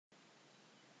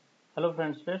Hello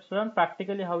friends, let's learn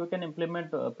practically how we can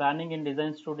implement planning in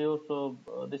Design Studio.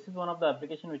 This is one of the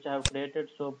application which I have created.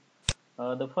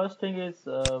 The first thing is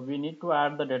we need to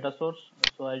add the data source.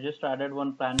 So I just added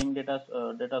one planning data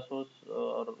source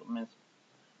or means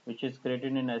which is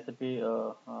created in SAP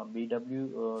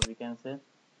BW we can say.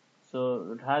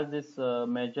 So it has this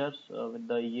measures with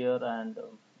the year and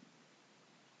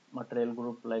material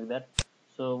group like that.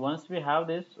 So once we have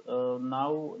this,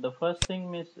 now the first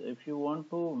thing is if you want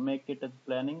to make it as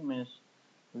planning means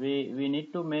we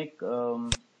need to make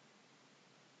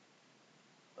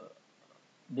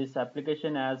this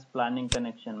application as planning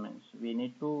connection means we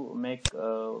need to make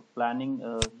planning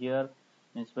here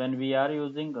means when we are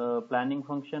using planning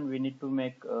function we need to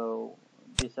make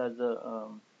this as a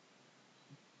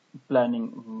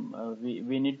planning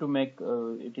we need to make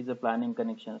it is a planning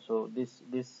connection, so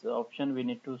this option we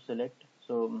need to select.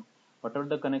 So whatever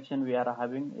the connection we are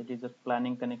having, it is a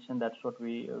planning connection. That's what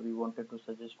we wanted to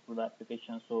suggest to the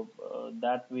application.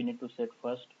 That we need to set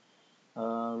first.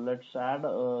 Let's add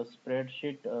a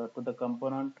spreadsheet to the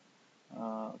component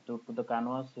to the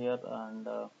canvas here, and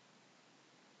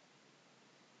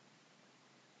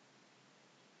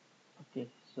okay.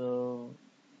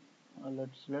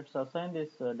 Let's assign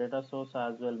this data source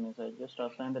as well. Means I just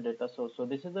assign the data source. So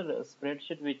this is the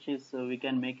spreadsheet which is we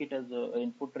can make it as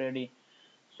input ready.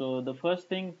 So the first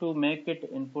thing to make it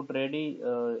input ready,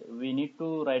 we need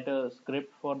to write a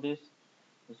script for this.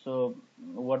 So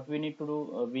what we need to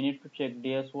do, we need to check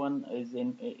ds1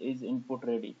 is input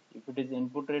ready. If it is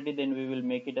input ready, then we will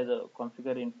make it as a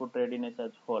configure input readiness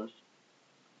as false.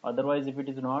 Otherwise if it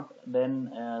is not, then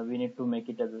we need to make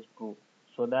it as a true,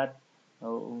 so that uh,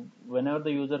 whenever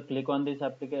the user click on this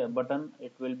application button,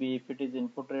 it will be, if it is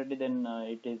input ready, then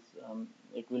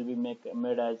it will be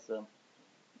made as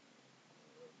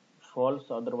false.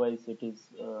 Otherwise it is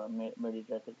made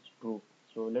it as true.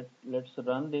 So let's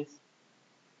run this.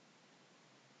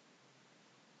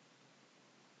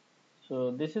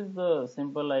 So this is the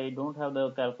simple. I don't have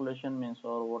the calculation means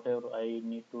or whatever I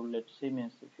need to. Let's see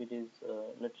means if it is.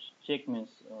 Let's check means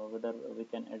whether we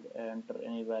can enter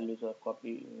any values or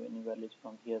copy any values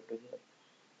from here to here.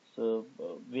 So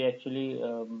we actually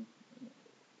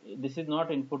this is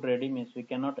not input ready means we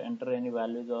cannot enter any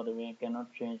values or we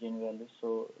cannot change any values.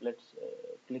 So let's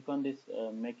click on this,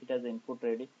 make it as input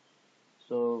ready.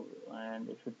 So and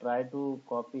if you try to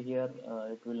copy here,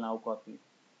 it will now copy.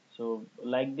 So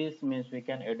like this means we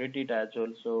can edit it as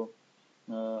well. So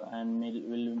and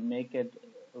we'll make it,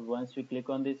 once we click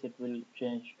on this, it will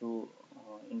change to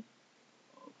in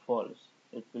false.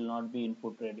 It will not be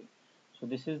input ready. So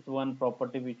this is one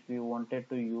property which we wanted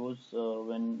to use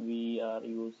when we are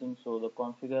using. So the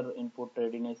configure input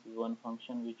readiness is one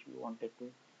function which we wanted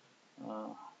to uh,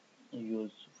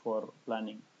 use for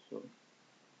planning. So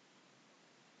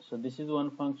this is one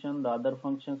function. The other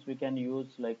functions we can use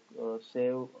like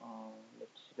save.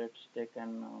 Let's take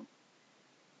an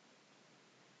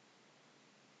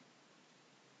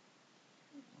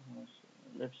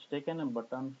let's take an a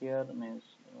button here means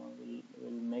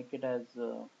we'll make it as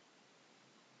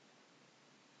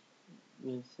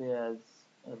we'll say as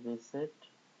a reset,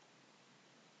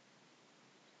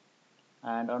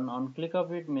 and on click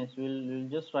of it means we'll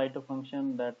just write a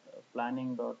function that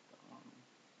planning dot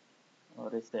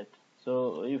reset.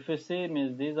 So if you see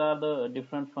means these are the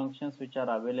different functions which are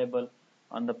available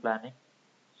on the planning.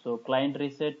 So client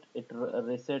reset, it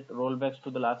reset rollbacks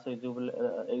to the last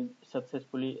executable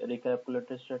successfully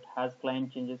recalculated state. Has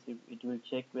client changes, it will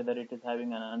check whether it is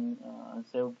having an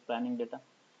unsaved planning data.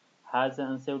 Has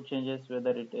unsaved changes,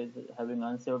 whether it is having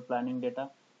unsaved planning data.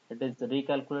 It is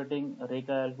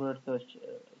recalculates the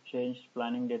changed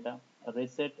planning data.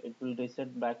 Reset, it will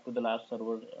reset back to the last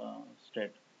server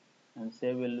state, and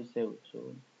save will save.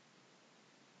 So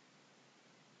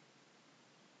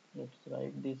let's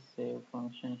write this save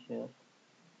function here,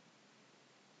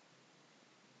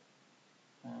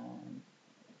 and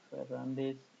if I run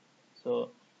this,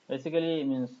 so basically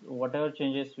means whatever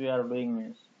changes we are doing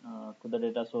means to the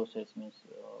data sources means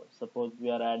suppose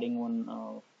we are adding one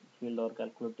field or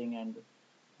calculating, and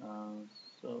uh,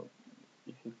 so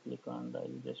if you click on the,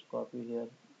 you just copy here,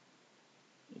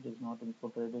 it is not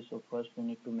input ready. So first we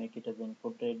need to make it as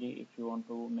input ready if you want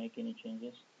to make any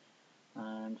changes.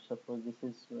 And suppose this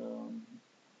is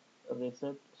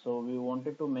reset, so we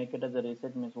wanted to make it as a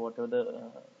reset means whatever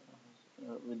the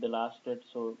with the last state.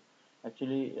 So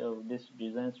actually this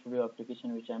design studio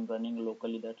application which I'm running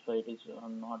locally, that's why it is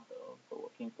not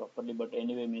working properly, but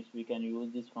anyway means we can use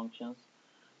these functions.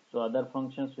 So other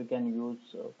functions we can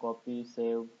use copy,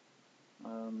 save.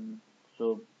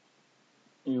 So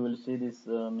you will see this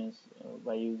means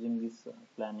by using this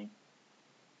planning.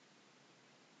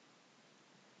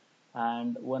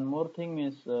 And one more thing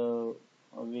is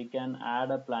we can add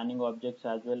a planning objects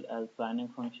as well as planning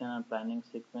function and planning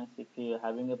sequence. If you are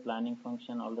having a planning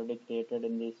function already created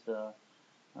in this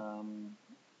um,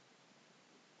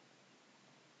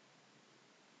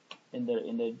 in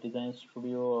the design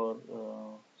studio,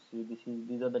 or see,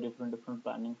 these are the different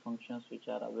planning functions which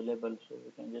are available, so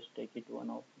we can just take it one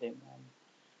of them and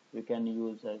we can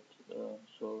use it.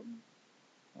 So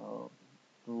uh,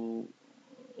 to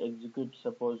execute,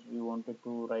 suppose we wanted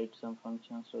to write some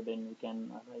function, so then we can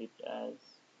write as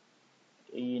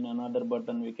in another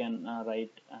button we can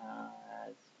write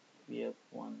as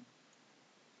vf1.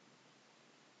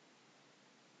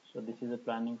 So this is a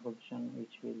planning function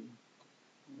which will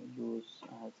use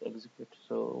as execute.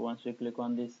 So once we click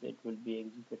on this, it will be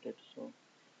executed. So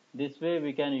this way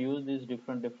we can use these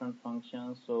different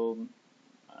functions. So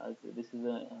as this is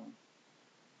a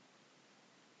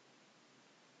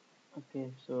okay.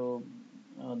 So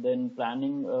then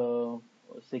planning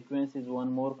sequence is one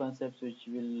more concept which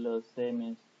will say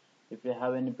means if you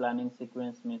have any planning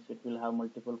sequence means it will have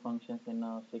multiple functions in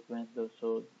a sequence though.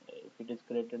 So if it is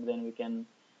created, then we can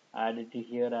add it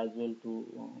here as well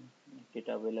to make it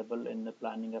available in the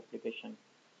planning application.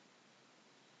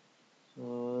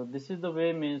 So this is the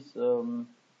way means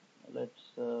let's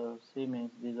see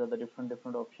means these are the different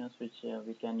options which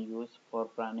we can use for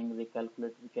planning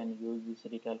recalculate. We can use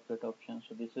this recalculate option.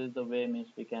 So this is the way means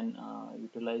we can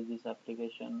utilize this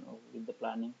application with the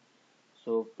planning.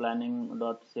 So planning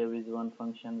dot save is one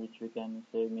function which we can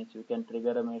save means we can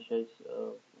trigger a message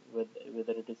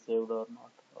whether it is saved or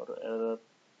not or error.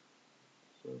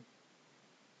 So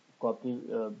copy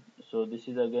so this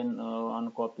is again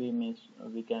on copy means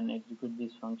we can execute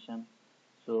this function.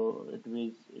 So it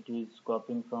is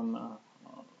copying from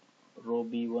row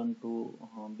b1 to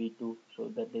b2.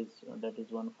 So that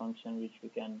is one function which we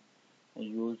can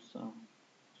use.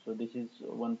 So this is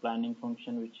one planning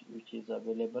function which is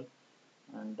available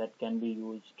and that can be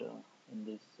used in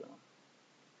this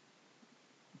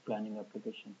planning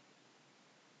application.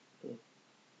 Okay.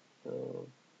 So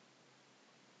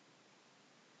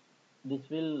this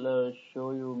will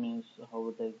show you means how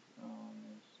it is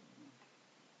means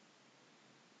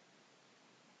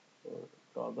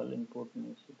toggle input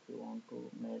means if you want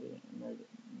to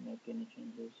make any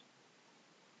changes,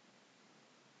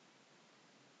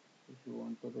 if you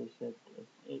want to reset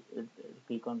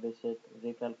click on reset.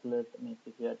 Recalculate means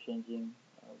if you are changing,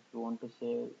 if you want to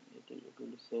save it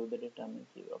will save the data means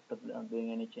after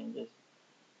doing any changes.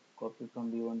 Copy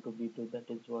from b1 to b2, that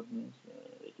is what means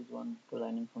it is one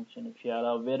planning function. If you are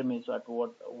aware means at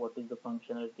what is the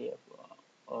functionality of,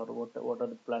 or what are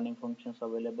the planning functions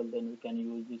available, then we can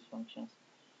use these functions.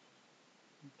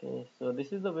 Okay, so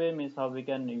this is the way means how we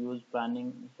can use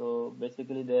planning. So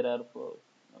basically there are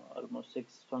almost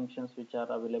 6 functions which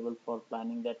are available for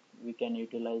planning that we can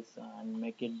utilize and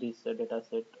make it this data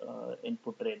set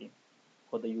input ready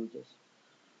for the users.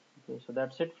 Okay, so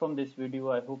that's it from this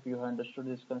video. I hope you have understood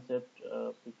this concept.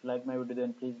 If you like my video,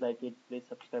 then please like it. Please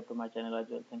subscribe to my channel as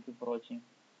well. Thank you for watching.